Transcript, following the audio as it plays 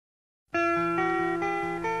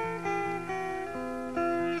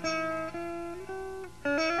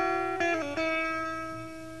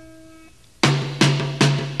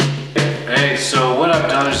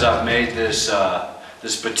done is I've made this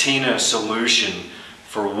this patina solution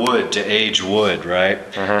for wood, to age wood, right?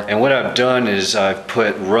 And what I've done is I've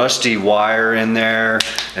put rusty wire in there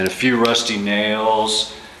and a few rusty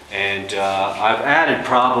nails, and I've added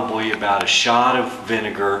probably about a shot of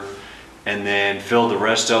vinegar and then filled the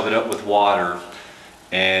rest of it up with water.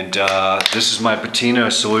 And this is my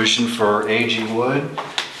patina solution for aging wood.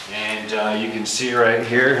 And you can see right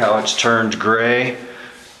here how it's turned gray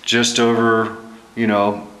just over,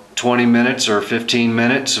 20 minutes or 15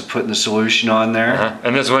 minutes of putting the solution on there.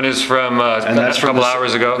 And this one is from a couple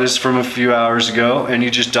hours ago? This is from a few hours ago, and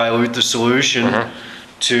you just dilute the solution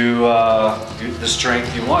to the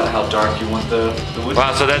strength you want, how dark you want the wood.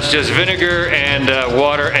 Wow, so that's just vinegar and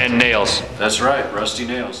water and nails. That's right, rusty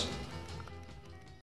nails.